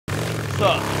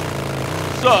up?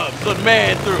 What's up? Let the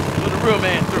man through. Let the real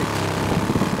man through.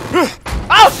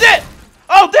 Oh shit!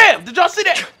 Oh damn! Did y'all see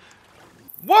that?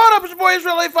 What up, it's your boy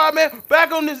Israel A5, man.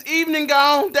 Back on this evening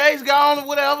gone, days gone,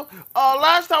 whatever.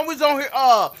 Last time we was on here,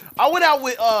 I went out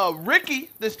with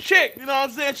Ricky, this chick, you know what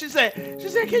I'm saying? She said,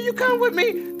 can you come with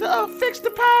me to fix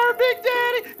the power, Big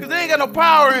Daddy? Cause they ain't got no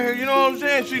power in here, you know what I'm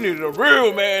saying? She needed a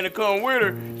real man to come with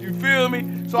her, you feel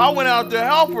me? So I went out to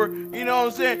help her, you know what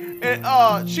I'm saying?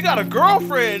 And she got a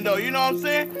girlfriend though, you know what I'm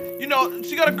saying? You know,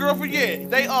 she got a girlfriend, yeah.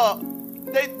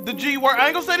 The G word, I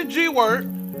ain't gonna say the G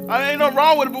word. I ain't nothing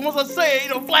wrong with it, but once I say it, you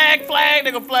know, flag,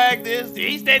 they gonna flag this.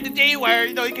 He said the G word,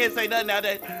 you know, he can't say nothing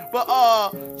nowadays. But,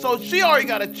 so she already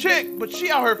got a chick, but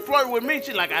she out here flirting with me.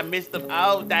 She like, I missed them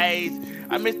old days.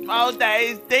 I missed them old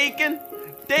days, thinking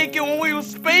when we was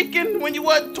speaking, when you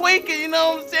wasn't tweaking, you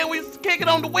know what I'm saying? We was kicking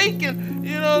on the weekend,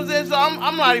 you know what I'm saying? So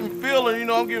I'm not even feeling, you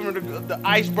know, I'm giving her the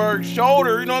iceberg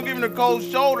shoulder, you know, I'm giving her the cold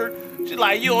shoulder. She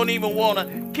like, you don't even want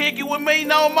to kick it with me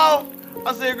no more?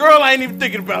 I said, girl, I ain't even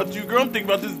thinking about you, girl. I'm thinking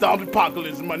about this zombie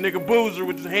apocalypse and my nigga Boozer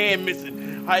with his hand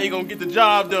missing. How you gonna get the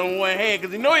job done with one hand?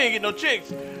 Cause you know he ain't get no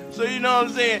chicks. So you know what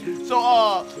I'm saying?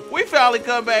 So we finally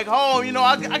come back home. You know,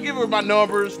 I give her my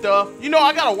number and stuff. You know,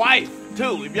 I got a wife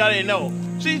too, if y'all didn't know.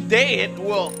 She's dead.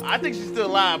 Well, I think she's still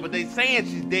alive, but they saying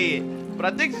she's dead. But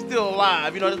I think she's still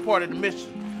alive. You know, that's part of the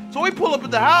mission. So we pull up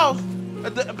at the house,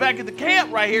 back at the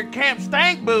camp right here, Camp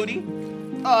Stank Booty.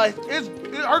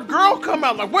 Her girl come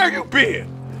out like, where you been?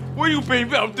 Where you been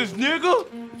about this nigga?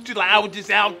 She's like, I was just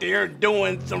out there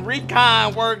doing some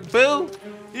recon work, boo.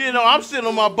 You know, I'm sitting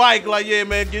on my bike like, yeah,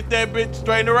 man, get that bitch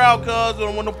straighten her out, cuz. I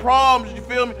don't want no problems, you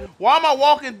feel me? Why am I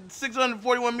walking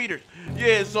 641 meters?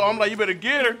 Yeah, so I'm like, you better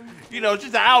get her. You know,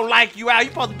 she's like, I don't like you out.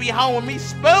 You supposed to be home with me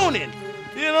spooning.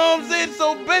 You know what I'm saying?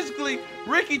 So basically,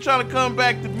 Ricky trying to come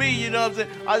back to me, you know what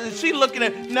I'm saying? She looking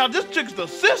at, now this chick's the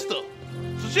sister.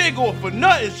 She ain't going for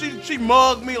nothing. She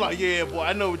mugged me like, yeah, boy,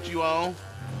 I know what you on.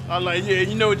 I'm like, yeah,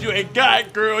 you know what you ain't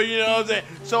got, girl, you know what I'm saying?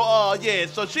 So, yeah,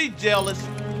 so she jealous.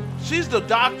 She's the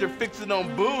doctor fixing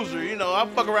on Boozer, you know. I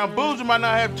fuck around, Boozer might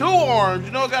not have 2 arms,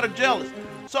 you know, got her jealous.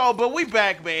 So, but we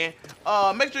back, man.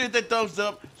 Make sure you hit that thumbs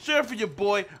up. Share it for your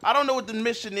boy. I don't know what the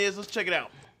mission is. Let's check it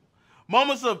out.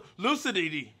 Moments of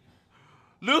lucidity.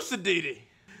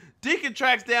 Deacon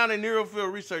tracks down a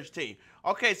neurofield research team.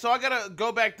 Okay, so I gotta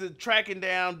go back to tracking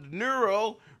down the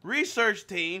neuro research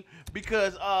team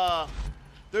because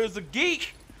there's a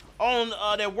geek on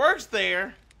that works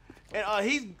there, and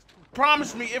he's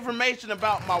promised me information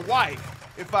about my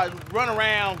wife if I run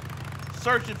around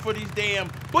searching for these damn.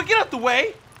 But get out the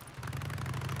way!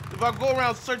 If I go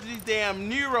around searching these damn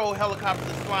neuro helicopters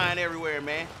that's flying everywhere,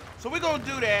 man. So we're gonna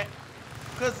do that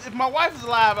because if my wife is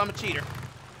alive, I'm a cheater.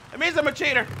 It means I'm a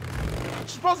cheater.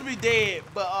 She's supposed to be dead,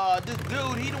 but this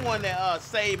dude, he the one that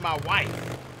saved my wife.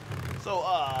 So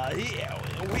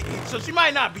so she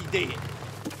might not be dead.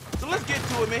 So let's get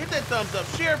to it, man. Hit that thumbs up,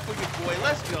 share it for your boy.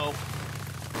 Let's go.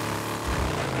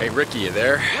 Hey Ricky, you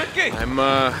there? Ricky! I'm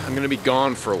gonna be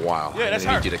gone for a while. Yeah, that's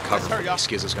I her. need you to cover That's her, me. y'all.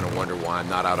 Skizz gonna wonder why I'm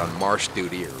not out on marsh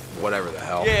duty or whatever the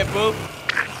hell. Yeah, boo.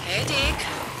 Hey, Deke.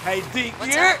 Hey, Deke.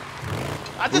 What's Yeah.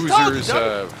 I just told you, Boozer's,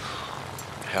 dog.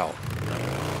 hell.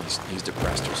 He's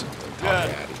depressed or something. Talk Yeah.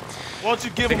 Daddy. Why don't you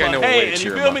give think him I a know a way to hand, you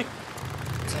cheer feel him me? up.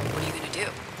 So what are you gonna do?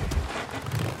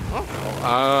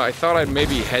 I thought I'd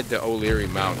maybe head to O'Leary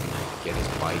Mountain, get his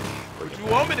bike. What you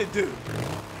want me to do?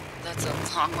 That's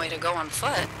a long way to go on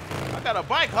foot. I got a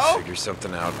bike, ho. Figure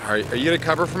something out. Are you gonna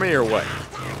cover for me or what?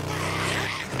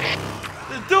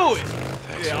 Then do it.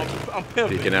 Thanks, Yeah, Ricky. I'm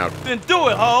pimping. Peeking out. Then do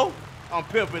it, ho. I'm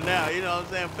pimping now, you know what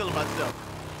I'm saying? I'm feeling myself.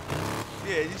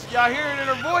 Yeah, y'all hearing in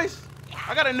her voice?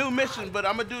 I got a new mission, but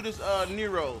I'm gonna do this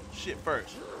Nero shit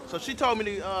first. So she told me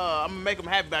to, I'm gonna make him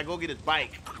happy by go get his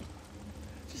bike.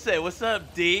 She said, what's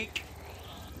up, Deke?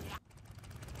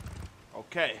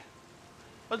 Okay.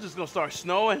 Let's just gonna start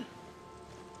snowing.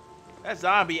 That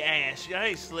zombie ass. Y'all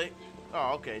ain't slick.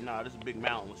 Oh, okay. Nah, this is a big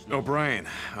mountain with snow. O'Brien,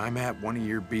 I'm at one of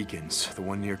your beacons, the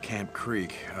one near Camp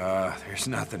Creek. There's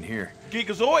nothing here.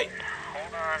 Geekazoid.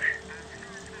 Hold on.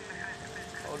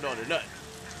 Oh, no, they're not.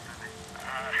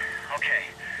 Okay.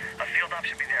 A field op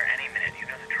should be there any minute. You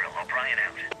know the drill. O'Brien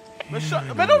out. Let's shut. I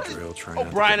Man, know don't the drill, trying oh, not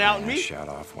to Brian get my out and ass me. shot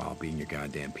off while being your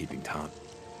goddamn peeping Tom.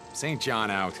 St. John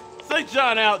out. St.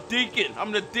 John out, Deacon.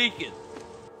 I'm the Deacon.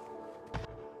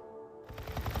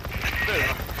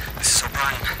 This is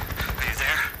O'Brien. Are you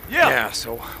there? Yeah.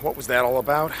 So what was that all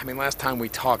about? I mean, last time we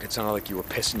talked, it sounded like you were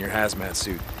pissing your hazmat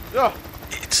suit. Yeah.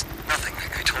 It's nothing.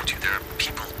 I told you there are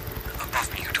people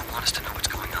above me who don't want us to know what's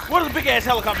going on. What is a big ass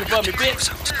helicopter above me, bitch?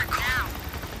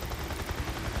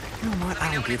 You know what?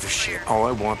 I don't give a shit. All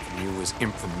I want from you is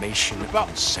information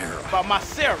about Sarah. About my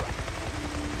Sarah.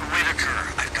 Whitaker,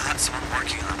 I've got someone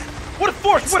working on it. What does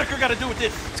Forrest Whitaker got to do with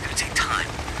this? It's gonna take time.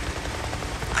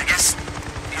 I guess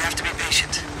you have to be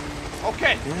patient.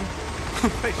 Okay.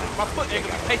 Patient. My foot ain't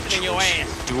gonna be patient in your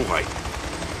ass. Do I?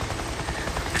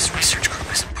 This research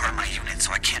group isn't part of my unit,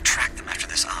 so I can't track them after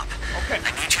this op. Okay.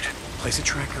 I need you to... Place a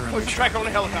tracker on Place a tracker on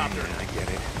the helicopter. I get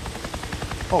it.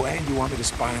 Oh, and you want me to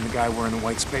spy on the guy wearing the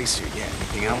white spacesuit? Yeah,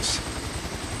 anything else?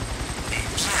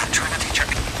 Yeah, try not to jerk.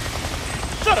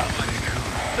 Shut up!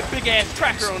 The big ass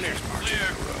tracker on there.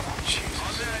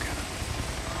 Jesus.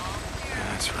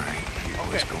 That's right. You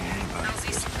always go on about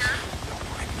this. Don't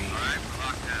mind me.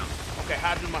 Okay,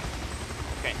 how do my...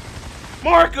 Okay.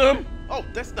 Markham! Oh,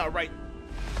 that's not right.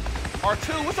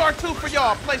 R2? What's R2 for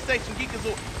y'all? PlayStation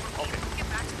Geekazoo. Okay.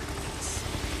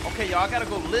 Okay, y'all, I gotta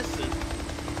go listen.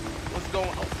 What's going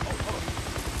on? Oh, hold on.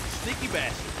 Sneaky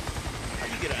bastard. How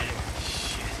you get out of here?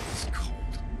 Shit, it's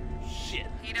cold. Shit.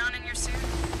 You down in your suit?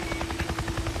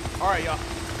 Alright, y'all.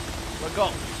 Let's go.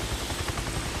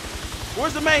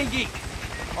 Where's the main geek?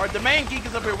 Alright, the main geek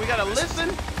is up here. We gotta listen,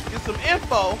 get some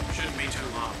info. Shouldn't be too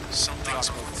long.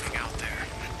 Something's moving out there.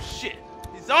 Shit.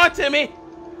 He's on to me.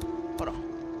 Hold on.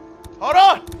 Hold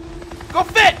on. Go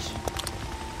fetch.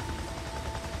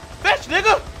 Fetch,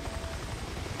 nigga.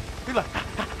 Be like,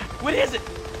 what is it?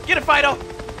 Get it, Fido.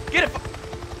 Get it.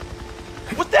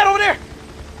 What's that over there?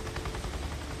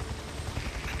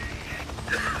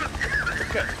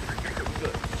 Okay.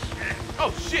 Good.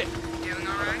 Oh, shit. Doing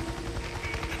all right?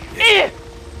 Yeah.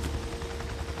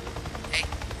 Hey.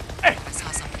 Hey. I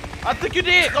saw something. I think you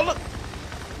did. Go look.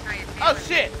 How you Oh,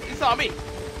 feeling? shit. He saw me.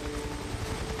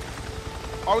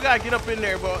 Oh, we gotta get up in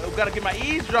there, but we gotta get my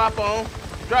eavesdrop on.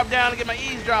 Drop down and get my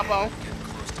eavesdrop on. Getting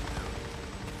close to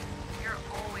noon. You're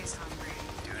always hungry.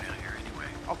 Do it out here anyway.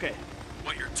 Okay.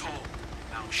 What you're told.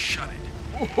 Now shut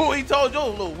it. Ooh, he told you,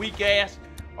 little weak ass.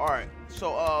 All right,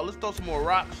 so let's throw some more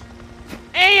rocks.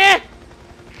 And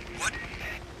What?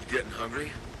 You getting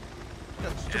hungry?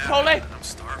 Chipotle. I'm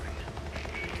starving.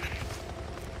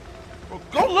 Well,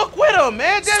 go look with him,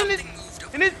 man. Get in Something moved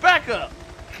over. his backup.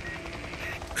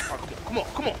 All right, come on,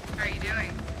 come on. How are you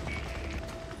doing?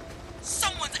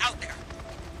 Someone's out there.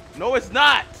 No, it's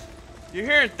not. You're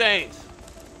hearing things.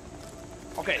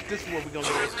 Okay, this is what we're gonna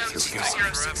do. Note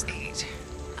 2068.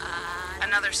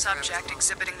 Another subject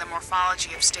exhibiting the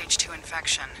morphology of stage 2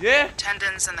 infection. Yeah?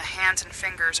 Tendons in the hands and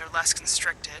fingers are less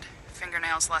constricted.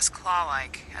 Fingernails less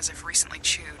claw-like, as if recently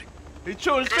chewed. He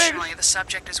chewing his Additionally, fingers. the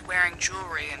subject is wearing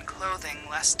jewelry and clothing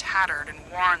less tattered and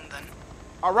worn than...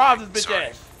 I robbed his bitch Sorry.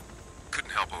 ass.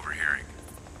 Couldn't help overhearing.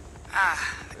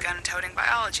 the gun-toting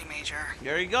biology major.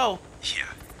 There you go. Yeah,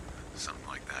 something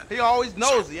like that. He always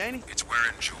nosy, ain't he? It's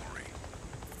wearing jewelry.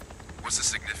 What's the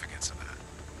significance of that?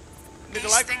 Nigga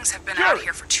These like things have been jewelry. out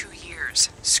here for 2 years,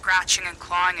 scratching and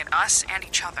clawing at us and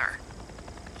each other.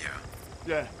 Yeah.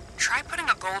 Yeah. Try putting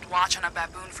a gold watch on a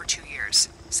baboon for 2 years.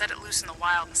 Set it loose in the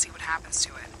wild and see what happens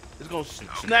to it. It's gonna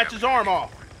snatch his arm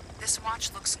off. This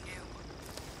watch looks new.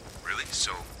 Really?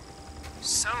 So,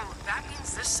 So, that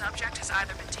means this subject has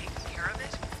either been taking care of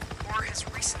it, or has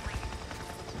recently...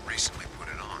 recently put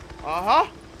it on. Uh-huh.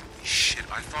 Shit,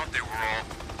 I thought they were all...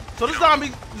 So this zombie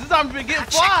been getting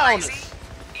That fly shit on crazy? us.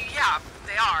 Yeah,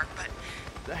 they are, but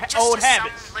The just old as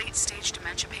habits. some late-stage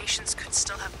dementia patients could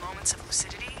still have moments of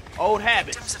lucidity, Old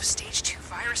habits. victims of stage 2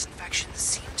 virus infections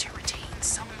seem to retain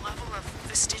some level of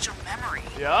vestigial memory.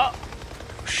 Yeah.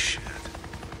 Oh, shit.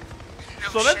 No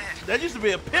So shit. that used to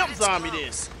be a But pimp it's zombie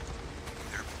close. then.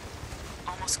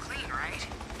 Almost clean, right?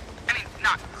 I mean,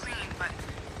 not clean, but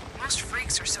most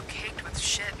freaks are so caked with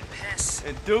shit and piss.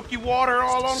 And dookie water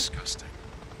all on. Disgusting.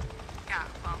 Yeah,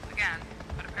 well, again,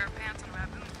 put a pair of pants on a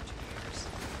baboon for 2 years.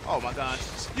 Oh my gosh.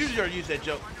 You should use that I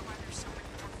joke. wonder why there's so many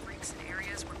more freaks in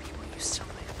areas where people used to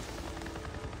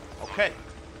live. Okay.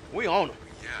 We own them.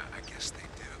 Yeah, I guess they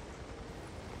do.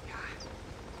 Yeah,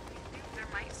 I think there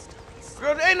might still be some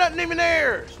Girl, there ain't nothing even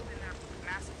theirs. in their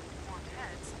massively deformed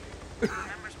heads who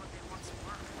remembers what they once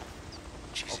were.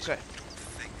 Jesus, Okay. you don't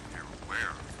think they're aware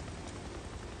of...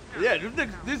 Yeah,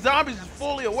 these zombies is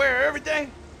fully aware of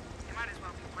everything. They might as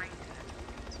well be brain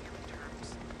dead, in human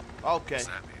terms. Okay. What's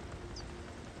that mean?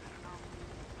 I don't know.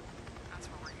 That's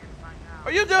what we're here to find out.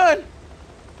 Are you done?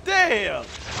 Damn.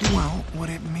 Well, what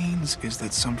it means is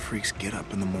that some freaks get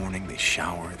up in the morning, they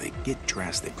shower, they get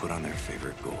dressed, they put on their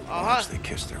favorite gold watch, they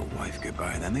kiss their wife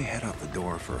goodbye, and then they head out the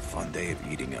door for a fun day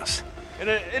of eating us. And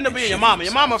it end up being your mama.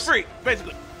 Your mama a freak,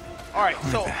 basically. All right,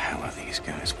 Where so the hell are these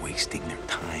guys wasting their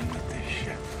time with this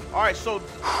shit?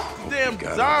 damn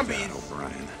Got zombies. That,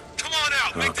 O'Brien. Come on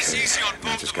out! Make this Okay, easy on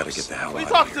I both just of gotta us. get the hell Who you out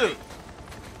talking of here. to?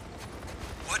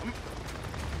 What?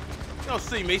 You don't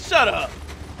see me. Shut up.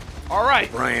 All right.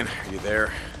 Brian, are you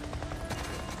there?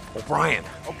 Oh, Brian.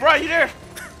 Oh, Brian, you there?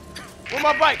 Where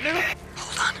my bike, nigga?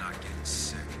 Hold on.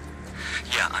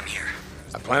 Yeah, I'm here.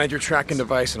 I planted your tracking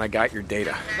device and I got your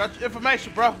data. Got your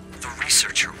information, bro. The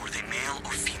researcher, were they male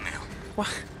or female? What?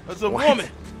 It's a What? woman.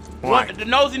 Why? The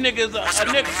nosy nigga is a Was it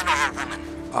a man nigga. or a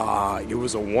woman? It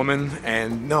was a woman,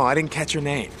 and no, I didn't catch her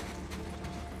name.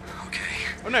 Okay.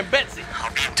 Her name Betsy.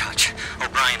 I'll be in touch.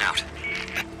 O'Brien out.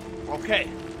 Okay.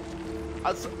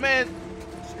 Man,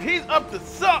 he's up to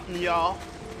something, y'all.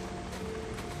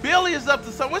 Billy is up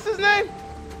to something. What's his name?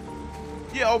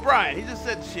 Yeah, O'Brien. He just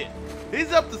said shit.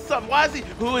 He's up to something. Why is he?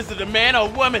 Who is it, a man or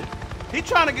a woman? He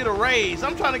trying to get a raise.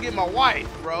 I'm trying to get my wife,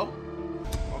 bro.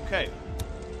 Okay.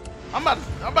 I'm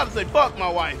about to say fuck my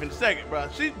wife in a second, bro.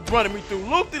 She's running me through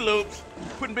loop-de-loops,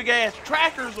 putting big ass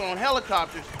trackers on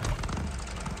helicopters.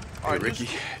 Hey, Ricky,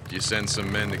 did you send some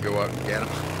men to go out and get him?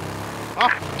 Huh?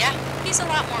 Yeah, he's a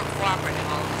lot more cooperative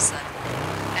all of a sudden.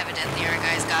 Evidently, our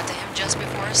guys got to him just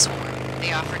before a storm.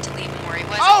 They offered to leave him where he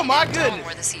was. Oh, and my didn't tell him goodness.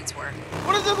 where the seats were.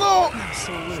 What is this little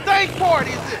steak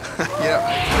party? Is it? Yeah,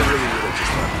 literally religious.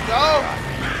 Oh,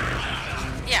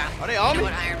 Yeah. are they on me?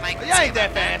 What Iron Mike would Y'all say ain't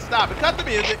that about fast. Stop it. Cut the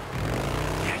music.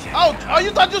 Oh,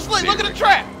 you thought you was asleep. Look at the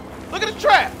trap. Look at the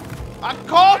trap. I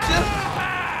caught you.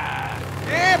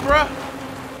 Yeah, bruh.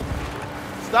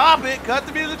 Stop it. Cut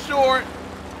the music short.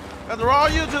 That's the wrong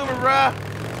YouTuber, bruh.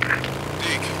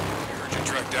 Deke, I heard you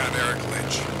tracked down Eric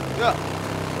Lynch. Yeah.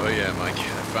 Oh yeah, Mike,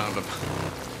 I found him.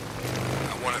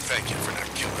 I want to thank you for not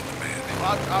killing the man.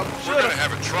 I We're should gonna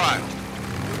have. have a trial.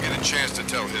 You'll get a chance to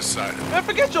tell his side of it. Man,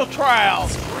 forget your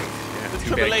trials. Yeah, The too bad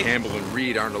tribulation. Campbell and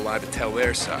Reed aren't allowed to tell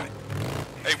their side.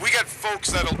 Hey, we got folks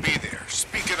that'll be there,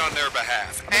 speaking on their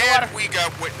behalf. I mean, And we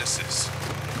got witnesses.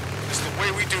 It's the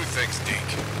way we do things,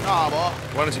 Deke. Nah, boy.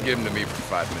 Why don't you give him to me for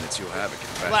 5 minutes? You'll have it. Get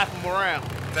back. Slap him around.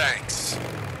 Thanks.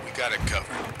 We got it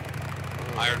covered.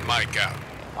 Iron Mike out.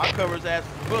 I cover his ass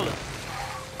with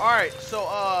bullets. Alright, so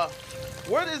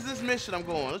where is this mission I'm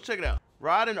going? Let's check it out.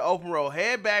 Ride in the open road.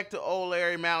 Head back to Old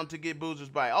Larry Mountain to get Boozer's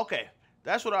bike. Okay,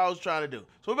 that's what I was trying to do.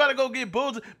 So we better go get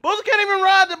Boozer. Boozer can't even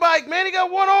ride the bike, man. He got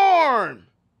one arm.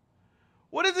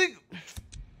 What is he?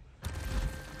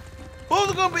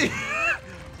 Boozer gonna be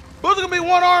Boozer gonna be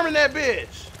one arm in that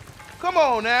bitch. Come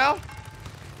on now.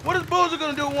 What is Boozer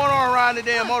gonna do with one arm riding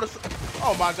the damn motorcycle?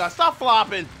 Oh my god, stop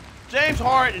flopping. James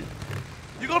Harden.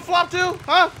 You gonna flop too?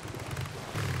 Huh?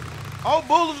 Oh,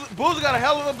 Boozer got a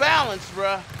hell of a balance,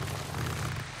 bruh.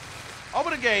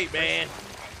 Open the gate, man.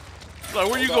 He's like,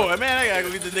 where you going? Man, I gotta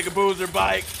go get this nigga Boozer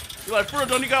bike. You're like, for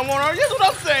don't you got one arm? That's what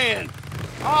I'm saying.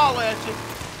 I'll holler at you.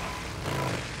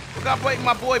 We gotta make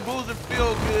my boy Boozer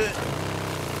feel good.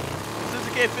 Since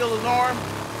he can't feel his arm.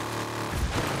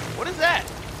 What is that?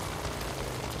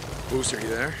 Booster, you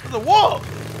there? It's a wolf.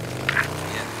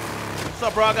 What's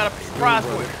up, bro? I got a surprise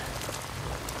for you.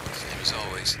 Same as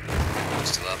always. You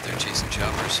still out there chasing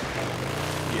choppers?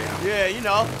 Yeah. Yeah, you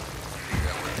know. Figure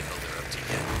out what the hell they're up to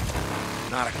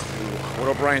yet. Not a clue. What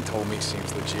O'Brien told me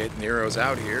seems legit. Nero's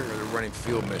out here, or they're running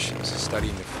field missions,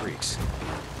 studying the freaks.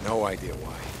 No idea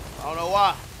why. I don't know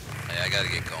why. Hey, I gotta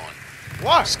get going.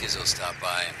 Why? Skizzo stopped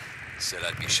by and said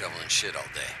I'd be shoveling shit all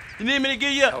day. You need me to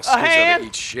give you Tell a Skizzo to hand?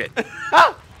 eat shit.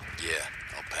 Huh? Yeah,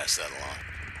 I'll pass that along.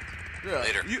 Yeah.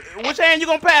 Later. Which hand you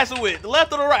gonna pass it with? The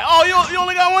left or the right? Oh, you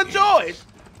only got one choice.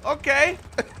 Okay.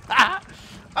 I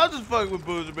was just fucking with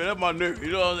Boozer, man. That's my nigga.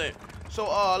 You know what I'm saying? So,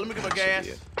 let me get my gas.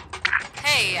 idiot.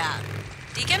 Hey,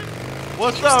 Deacon?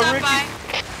 What's Can you up, stop Ricky?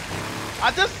 by?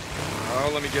 I just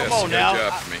Oh, let me guess. come on you got now. a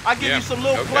job for me. I give Yeah. you some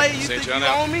little Okay. play. You St. think John you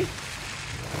out. own me?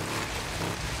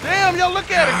 Damn, yo,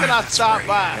 look at it. Can I That's stop right.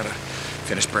 by? Gotta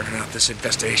finish burning out this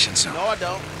infestation zone. No, I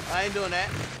don't. I ain't doing that.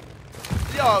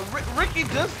 Yo, Ricky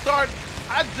just started.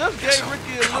 I just gave So,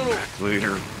 Ricky a come little. back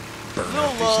later. Burn Little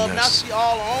out these love, now nests. she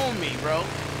all on me, bro.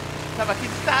 How about you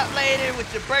stop later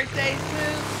with your birthday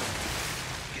too?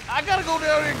 I gotta go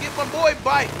down there and get my boy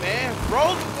bike, man.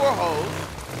 Rose before hoes.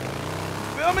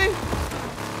 Feel me?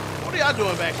 What are y'all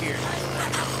doing back here?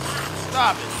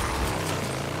 Stop it.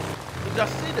 Did y'all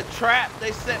see the trap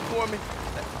they set for me?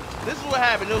 This is what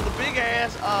happened. There was a big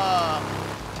ass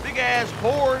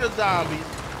horde of zombies,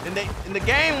 and the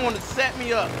game wanted to set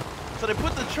me up. So they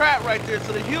put the trap right there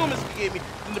so the humans could get me.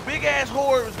 And the big ass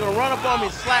horde was gonna run up on me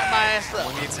and slap my ass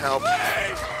up. Needs help.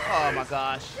 Oh my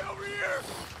gosh.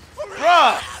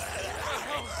 Bruh!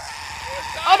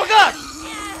 Oh my gosh!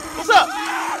 What's up?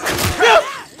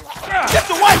 Yeah! Get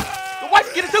the wife! The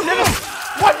wife get it too, nigga!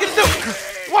 The wife get it too!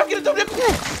 The wife get it too,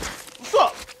 nigga! What's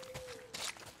up?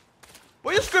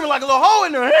 Boy, you screaming like a little hoe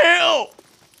in there. Hell!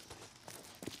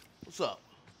 What's up?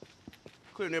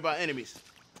 Clear nearby enemies.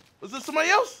 Was this somebody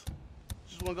else?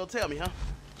 Just wanna go tell me, huh?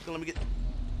 Just gonna let me get.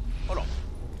 Hold on.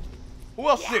 Who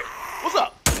else is here? What's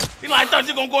up? He like, I thought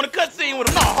you were gonna go in the cutscene with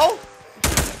him. No, ho.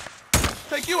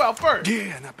 Take you out first.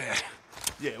 Yeah, not bad.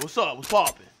 Yeah, what's up? What's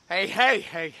poppin'?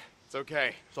 Hey. It's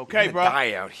okay. It's okay, You're bro. gonna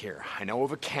die out here. I know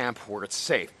of a camp where it's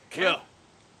safe. Yeah.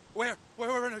 Where?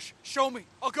 Show me.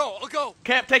 I'll go.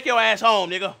 Camp, take your ass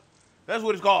home, nigga. That's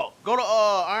what it's called. Go to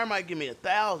Iron Mike, give me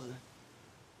 1,000.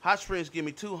 Hot Springs, give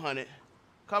me 200.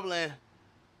 Cumberland.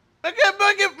 Look at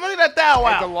that thou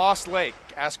At the out. Lost Lake,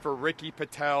 ask for Ricky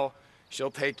Patel.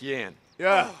 She'll take you in.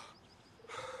 Yeah.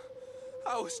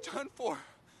 I was done for.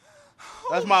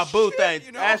 That's my boo thing.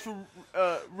 You know? Ask for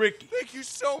Ricky. Thank you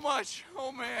so much.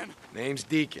 Oh, man. Name's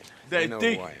Deacon. That You know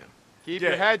Deacon. who I am. Keep Yeah.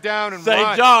 your head down and St.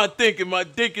 watch. John thinking my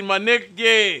nigga.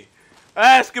 Yeah.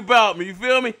 Ask about me. You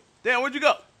feel me? Damn, where'd you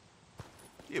go?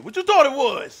 Yeah, what you thought it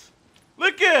was?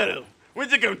 Look at him. We're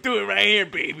just gonna do it right here,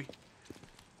 baby.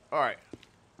 All right.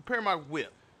 Repair my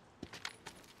whip.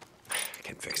 I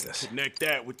can fix this. Connect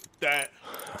that with that.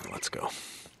 Let's go. All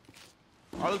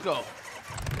right, let's go.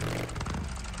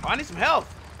 Oh, I need some help.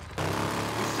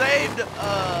 We saved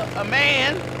a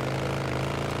man.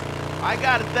 I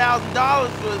got $1,000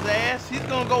 for his ass. He's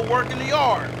gonna go work in the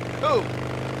yard. Who?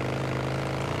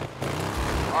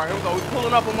 All right, here we go. We're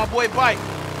pulling up on my boy bike.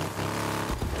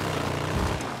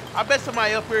 I bet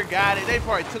somebody up here got it. They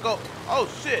probably took off. Oh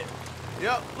shit.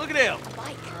 Yep. Look at them.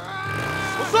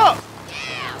 What's up?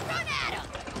 Yeah, run at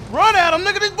him! Run at him,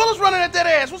 nigga. These bullets running at that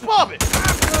ass. What's poppin'?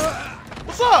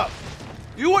 What's up?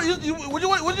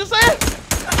 What you say?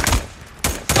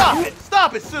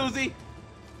 Stop it, Susie.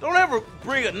 Don't ever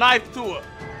bring a knife to a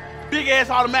big ass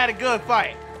automatic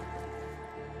gunfight.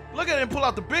 Look at him pull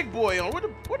out the big boy on.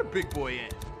 Where the big boy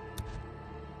at?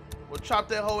 We'll chop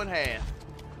that hoe in half.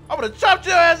 I would have chopped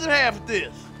your ass in half with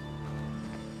this.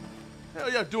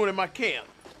 Hell y'all doing in my camp?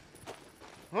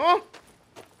 Huh?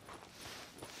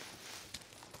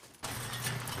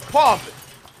 Pop it.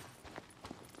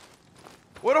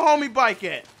 Where the homie bike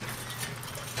at?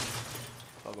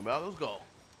 Talking about, let's go.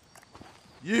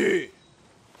 Yeah.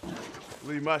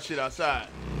 Leave my shit outside.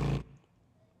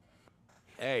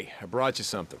 Hey, I brought you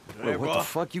something. Hey, Wait, what bro. the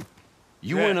fuck? You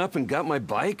Yeah. went up and got my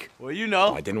bike? Well, you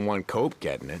know, I didn't want Cope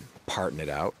getting it, parting it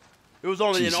out. it was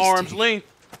only Jesus, in arm's T. length.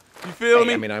 You feel Hey,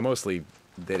 me? I mean, I mostly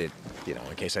did it,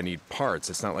 in case I need parts.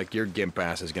 It's not like your gimp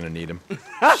ass is gonna need them.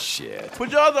 Shit.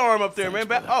 Put your other arm up there, man.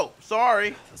 Oh,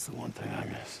 sorry. That's the one thing I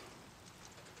miss.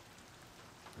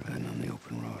 Riding on the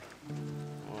open road.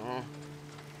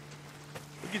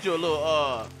 We'll get you a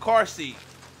little car seat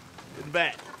in the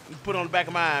back. You put it on the back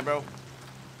of mine, bro.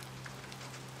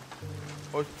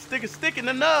 Or stick a stick in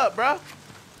the nub, bro.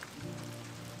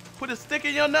 Put a stick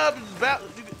in your nub.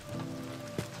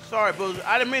 Sorry, Boozer.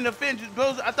 I didn't mean to offend you,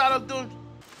 Boozer. I thought I was doing.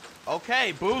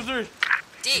 Okay, Boozer.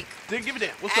 Deke, Didn't give a damn.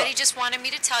 What's Addie up? just wanted me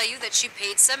to tell you that she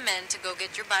paid some men to go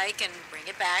get your bike and bring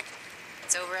it back.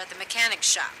 It's over at the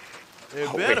mechanic's shop. It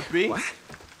Oh, better wait, be. what?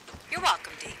 You're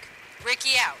welcome, Deke.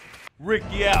 Ricky out.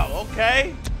 Ricky out,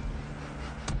 okay?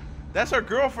 That's her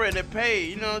girlfriend that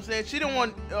paid, you know what I'm saying? She didn't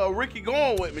want Ricky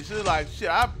going with me. She was like, shit,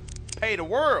 I pay the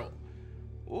world.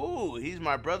 Ooh, he's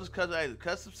my brother's cousin. I had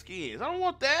custom skins. I don't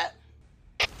want that.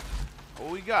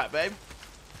 What we got, baby?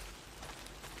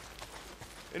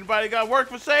 Anybody got work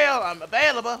for sale? I'm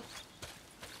available.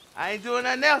 I ain't doing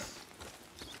nothing else.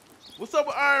 What's up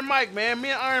with Iron Mike, man? Me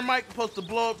and Iron Mike supposed to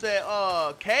blow up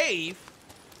that cave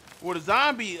where the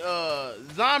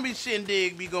zombie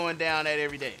shindig be going down at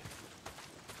every day.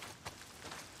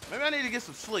 Maybe I need to get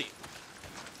some sleep.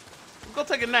 Let's go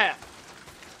take a nap.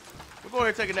 We'll go ahead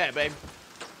and take a nap, baby.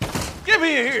 Get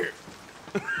me in here.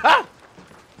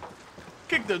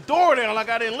 Kick the door down like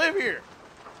I didn't live here.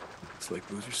 It's like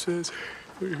Boozer says.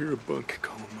 I hear a bunk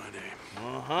calling my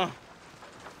name. Uh-huh.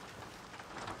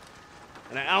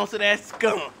 And an ounce of that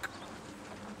skunk.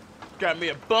 Got me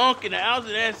a bunk and an ounce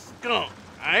of that skunk.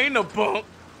 I ain't no bunk.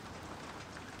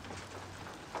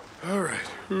 All right,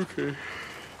 okay.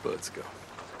 Let's go.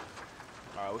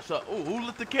 All right, what's up? Ooh, who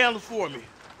lit the candles for me?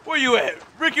 Where you at?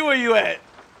 Ricky, where you at?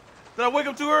 Did I wake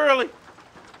up too early? You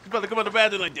about to come out the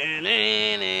bathroom like, dan.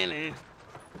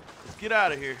 Let's get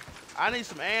out of here. I need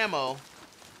some ammo.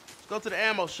 Let's go to the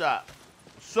ammo shop.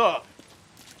 What's up?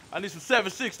 I need some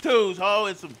 7.62s, ho,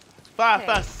 and some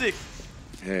 5.56.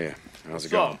 Hey, how's it What's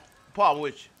going? up? Problem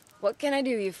with you? What can I do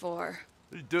you for?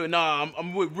 What you doing? Nah,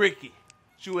 I'm with Ricky.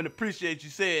 She wouldn't appreciate you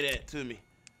saying that to me.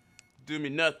 Do me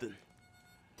nothing.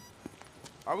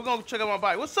 All right, we're gonna check out my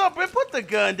bike. What's up, man? Put the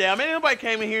gun down, man. Ain't nobody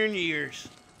came in here in years.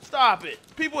 Stop it.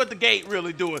 People at the gate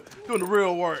really doing the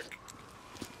real work.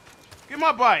 Get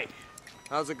my bike.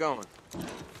 How's it going?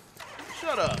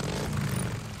 Shut up.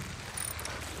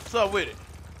 What's up with it?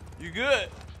 You good?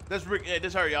 That's Rick. Hey,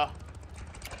 this her, y'all.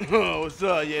 What's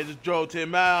up? Yeah, just drove 10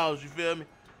 miles. You feel me?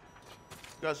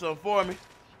 Got something for me?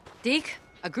 Deke,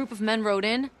 a group of men rode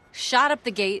in, shot up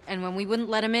the gate, and when we wouldn't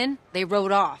let them in, they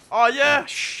rode off. Oh, yeah? Ah,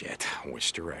 shit.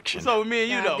 Which direction? What's up with me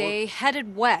and you, though? They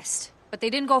headed west, but they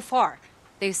didn't go far.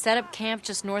 They set up camp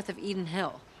just north of Eden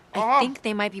Hill. I think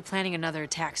they might be planning another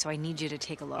attack, so I need you to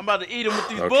take a look. I'm about to eat them with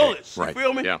these bullets. Right. You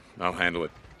feel me? Yeah, I'll handle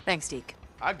it. Thanks, Deke.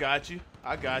 I got you.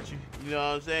 I got you. You know what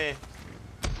I'm saying?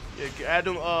 Yeah, add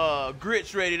them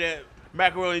grits ready, that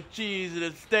macaroni and cheese and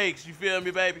the steaks. You feel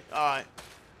me, baby? All right.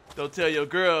 Don't tell your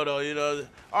girl, though, you know.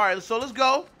 All right, so let's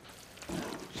go.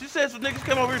 She said some niggas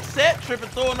come over here set tripping,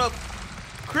 throwing up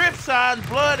crip signs,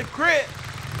 blood and crit.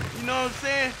 You know what I'm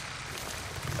saying?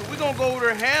 So we gonna go over there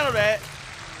and handle that.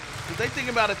 Cause they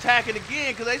thinking about attacking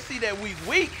again, cause they see that we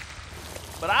weak.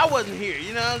 But I wasn't here,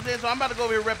 you know what I'm saying? So I'm about to go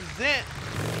over here and represent.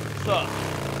 What's up?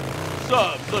 What's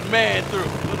up? Let the man through.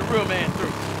 Let the real man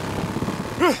through.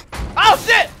 Oh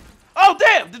shit! Oh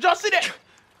damn! Did y'all see that?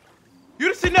 You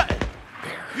didn't see nothing.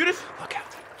 You just look out.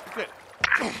 Okay.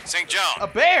 St. John. A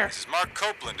bear. This is Mark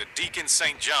Copeland at Deacon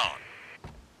St. John.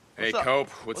 Hey, What's up? Cope.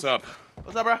 What's up?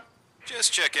 What's up, bro?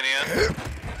 Just checking in. A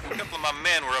couple of my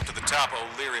men were up to the top of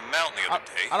O'Leary Mountain the other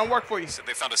day. I don't work for you. Said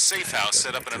they found a safe house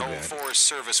set up in an old Forest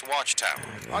Service watchtower.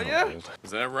 Oh yeah?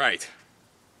 Is that right?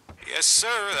 Yes,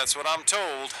 sir, that's what I'm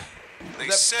told. They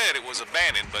said it was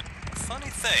abandoned, but funny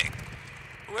thing,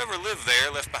 whoever lived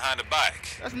there left behind a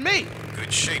bike. That's me.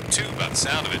 Good shape, too, by the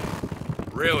sound of it.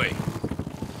 Really?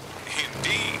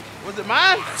 Indeed. Was it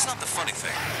mine? That's not the funny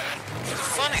thing. The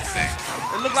funny thing.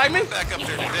 It looked like me? Back up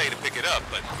there today to pick it up,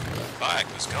 but the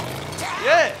bike was gone.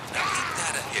 Yeah. Now, ain't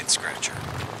that a head scratcher?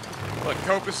 Look,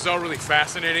 Cope, this is all really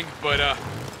fascinating, but,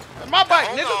 That's my bike,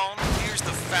 Hold nigga. on. Here's the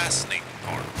fascinating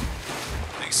part.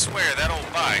 They swear that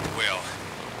old bike, well,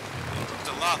 it looked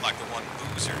a lot like the one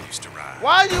Boozer used to ride.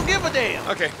 Why do you give a damn?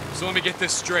 okay, so let me get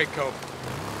this straight, Cope.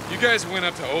 You guys went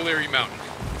up to O'Leary Mountain,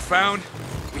 found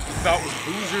what you thought was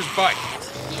Boozer's bike.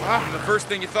 And the first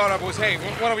thing you thought of was, hey,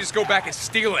 why don't we just go back and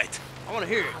steal it? I want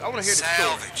to hear it. I want to hear the story.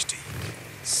 Salvage, Deke.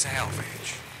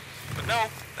 Salvage. But no,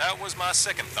 that was my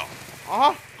second thought.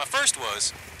 Uh-huh. My first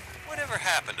was, whatever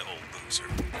happened to old Boozer?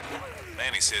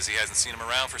 Manny says he hasn't seen him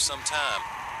around for some time.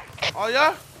 Oh,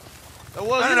 yeah? That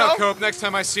was, I you don't know, know? Cope. Next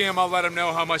time I see him, I'll let him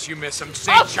know how much you miss him.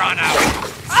 St. John out.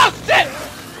 Oh, shit!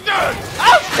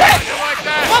 Oh, shit! Like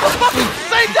that. Motherfucker!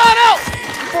 St. John out!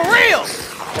 For real!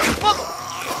 Mother...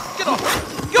 Get off.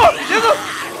 Go, nigga!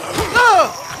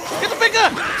 Get the big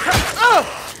gun!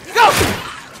 Go!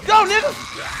 Go, nigga!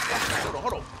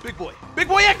 Hold on. Big boy. Big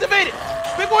boy activated!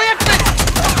 Big boy activated!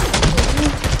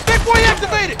 Big boy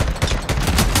activated!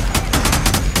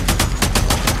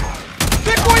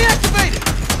 Big boy activated!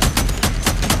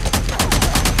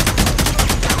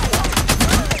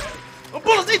 The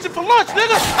bullets eating for lunch,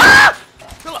 nigga! Ah!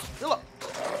 Fill up, fill up.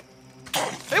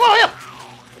 Hey, whoa, him!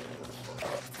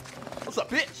 What's up,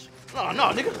 bitch? No,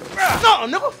 nigga. No,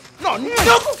 nigga. No,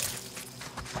 nigga.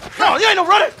 No, you ain't no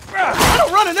running. I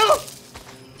don't running, nigga.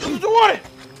 That's what you wanted.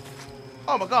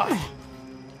 Oh, my God.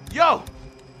 Yo.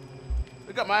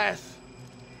 They got my ass.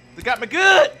 They got me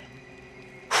good.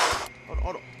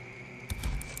 Hold on.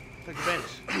 Take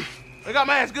advantage. They got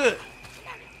my ass good.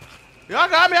 Y'all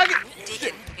got me. I get...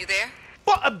 Deacon, you there?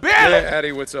 What? Barely. Hey,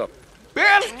 Addie, what's up?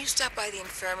 Barely. Can you stop by the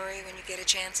infirmary when you get a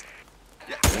chance?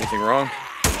 Anything wrong?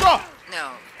 What's wrong?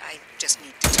 No, I just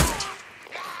need to talk to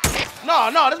you.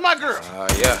 No, that's my girl.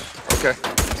 Yeah. Okay.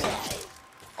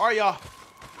 All right, y'all.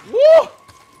 Woo!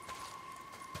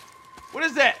 What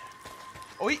is that?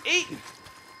 Oh, he eating.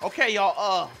 Okay,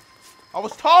 y'all. I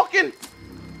was talking.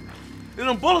 Then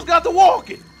them bullets got to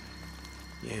walking.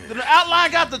 Yeah. Then the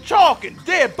outline got to chalking.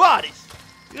 Dead bodies.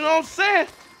 You know what I'm saying?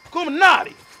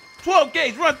 Illuminati. 12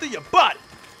 gauge run through your body.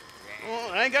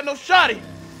 Oh, I ain't got no shotty.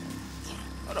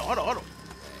 Hold on.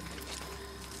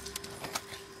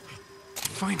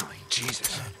 Finally,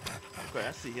 Jesus. Okay,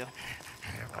 I see ya.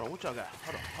 Hold on, what y'all got?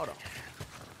 Hold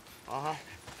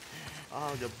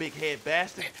on. You big head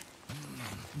bastard.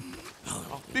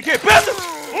 Big head bastard!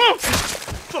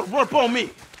 Trying to run up on me.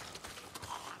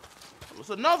 What's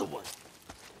another one?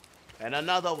 And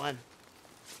another one.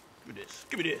 Give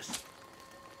me this.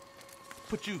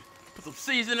 Put some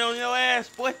seasoning on your ass,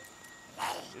 boy.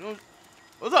 You know,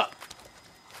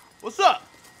 what's up?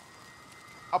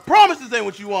 I promise this ain't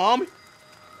what you want, homie.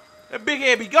 That big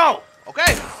head be gone,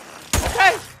 okay?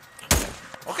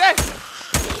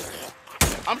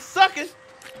 I'm sucking.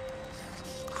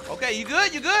 Okay, you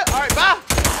good? All right,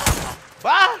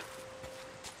 bye.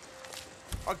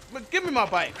 Give me my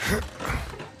bike.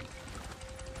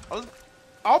 I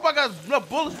hope I got enough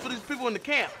bullets for these people in the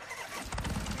camp.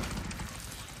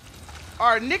 All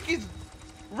right,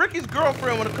 Ricky's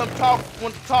girlfriend want to talk to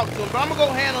him, but I'm gonna go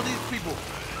handle these people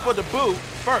for the boo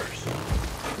first.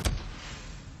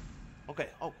 Okay.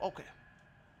 Oh, okay.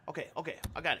 Okay.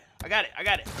 I got it. Okay,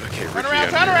 Turn Ricky, around.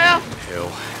 Turn around.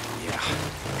 Hill. Yeah.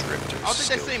 Drifters. I don't think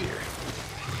they see me.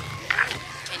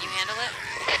 Can you handle it?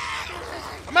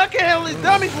 I can't handle these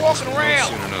dummies walking around.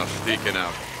 Soon enough. Deacon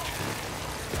out.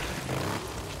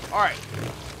 All right.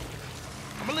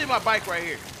 I'm gonna leave my bike right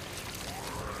here.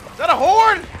 Is that a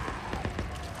horde?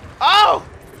 Oh!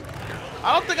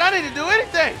 I don't think I need to do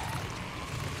anything.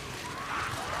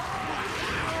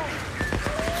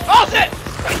 Oh shit!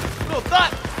 Little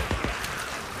thought.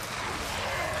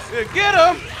 Yeah, get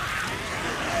him!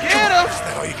 Get him! Is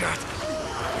that all you got?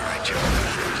 All right, Joe.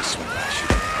 Just swing by.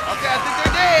 Okay, I think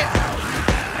they're dead.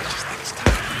 I just think it's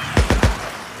time.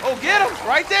 Oh, get him!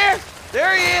 Right there!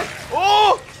 There he is!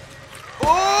 Oh!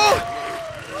 Oh!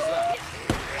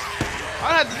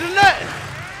 I don't have to do nothing.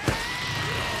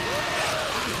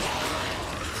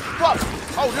 Fuck!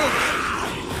 Oh, dude.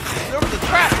 There was a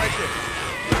trap right there.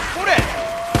 Who that?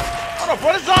 Hold on, bro.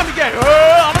 This zombie gang.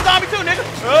 I'm a zombie too, nigga.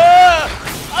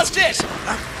 Oh, shit.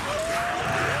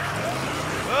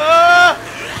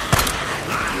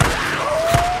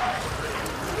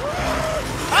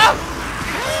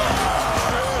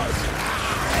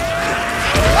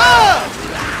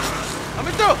 Let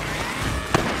me through.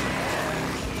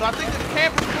 So I think the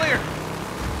camp is clear.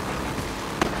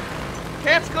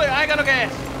 Camp's clear. I ain't got no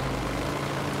gas.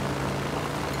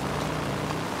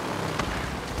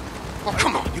 Oh,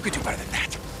 come on. You could do better than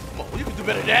that. Come on, you can do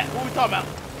better than that. What are we talking about?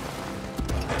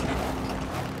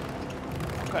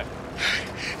 Okay.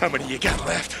 How many you got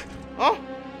left? Huh?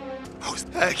 Oh,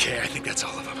 okay. I think that's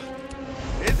all of them.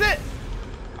 Is it?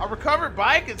 A recovered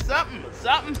bike and something.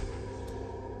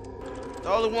 The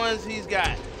only ones he's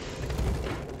got.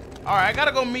 All right, I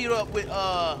gotta go meet up with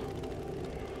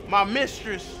my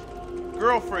mistress,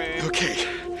 girlfriend. Okay.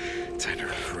 Time to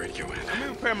radio in. Let me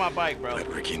repair my bike, bro. Let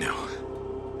Ricky know.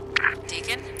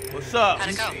 Deacon? What's up? How'd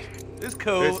it go? It's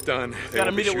cool. It's done. They Gotta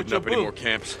won't meet be up with shooting your up any boo. more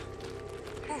camps.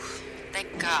 Oof,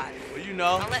 thank God. Well, you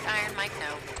know. I'll let Iron Mike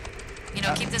know. You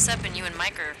know, keep this up and you and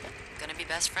Mike are gonna be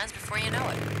best friends before you know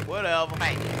it. Whatever.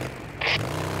 Right.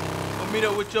 Go meet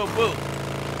up with your boo.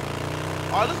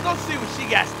 All right, let's go see what she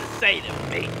got to say to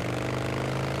me.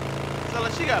 Tell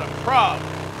her she got a problem.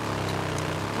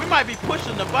 We might be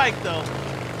pushing the bike though.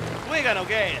 We ain't got no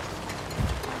gas.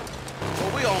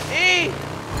 But we on E.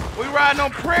 We riding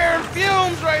on prayer and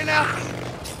fumes right now.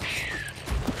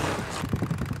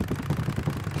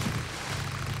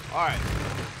 All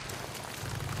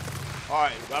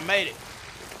right, I made it.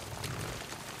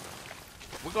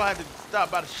 We're gonna have to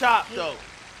stop by the shop though.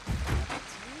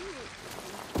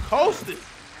 Coasted.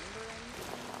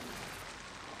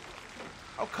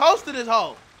 I'm coasting this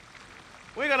hole.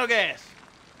 We ain't got no gas.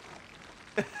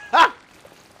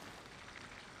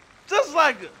 Just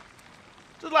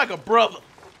like a brother.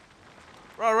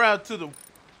 Run around till the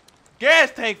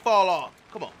gas tank fall off.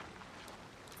 Come on.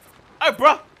 Hey,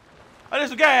 bro. I need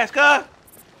some gas, cuz.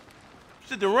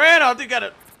 Shit done ran out. They got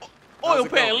an oil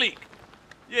pan leak.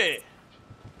 Yeah.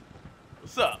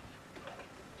 What's up?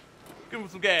 Give me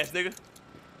some gas, nigga.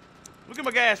 Look at my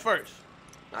gas first.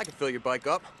 I can fill your bike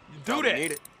up. You do Probably that.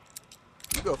 Need it.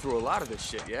 You go through a lot of this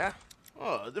shit, yeah?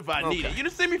 Oh, if I need it. You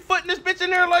done see me footing this bitch in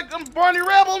there like I'm Barney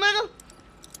Rebel, nigga?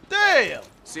 Damn.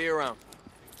 See you around.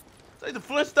 Say the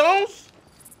Flintstones.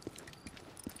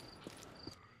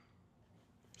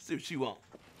 See what she want.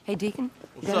 Hey, Deacon,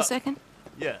 What's you got up? a second?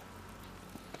 Yeah.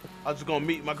 I was just gonna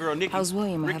meet my girl Nikki. How's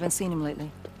William? I haven't seen him lately.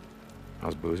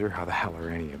 How's Boozer? How the hell are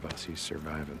any of us? He's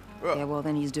surviving. Yeah, well,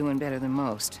 then he's doing better than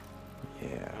most.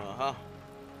 Yeah. Uh-huh.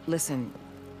 Listen,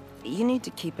 you need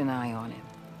to keep an eye on him.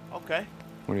 Okay.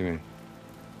 What do you mean?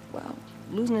 Well,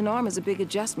 losing an arm is a big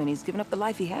adjustment. He's given up the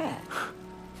life he had.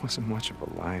 Wasn't much of a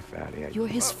life, Addie. You're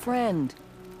his friend.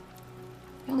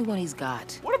 The only one he's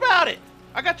got. What about it?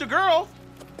 I got your girl.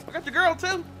 I got your girl,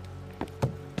 too.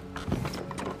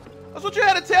 That's what you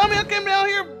had to tell me. I came down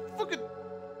here fucking...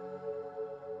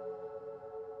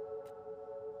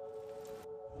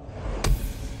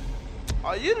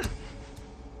 Oh, you done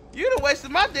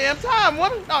wasted my damn time,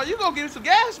 woman. No, you gonna give me some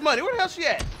gas money. Where the hell she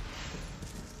at?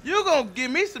 You gonna give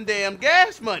me some damn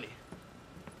gas money.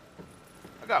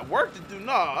 I got work to do.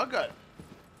 No, I got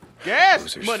gas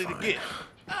Boozer's money fine. to get.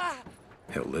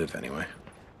 He'll live anyway.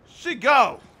 She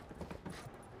go.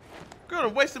 Girl,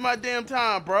 I'm wasting my damn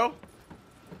time, bro.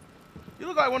 You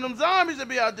look like one of them zombies that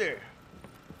be out there.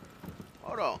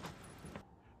 Hold on.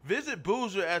 Visit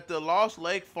Boozer at the Lost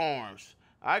Lake Farms.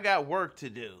 I got work to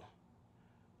do.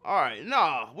 All right,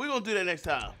 nah, we're gonna do that next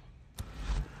time.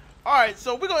 Alright,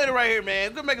 so we're gonna end it right here,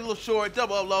 man. We're gonna make it a little short,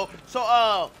 double upload. So,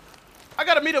 I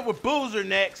gotta meet up with Boozer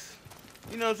next.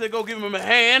 You know what I'm saying? Go give him a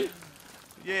hand.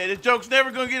 Yeah, this joke's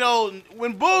never gonna get old.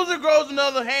 When Boozer grows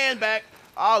another hand back,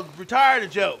 I'll retire the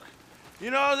joke. You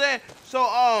know what I'm saying? So,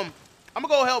 I'm gonna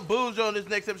go help Boozer on this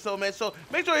next episode, man. So,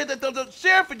 make sure you hit that thumbs up.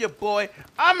 Share for your boy.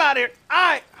 I'm out here.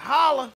 Alright, holla.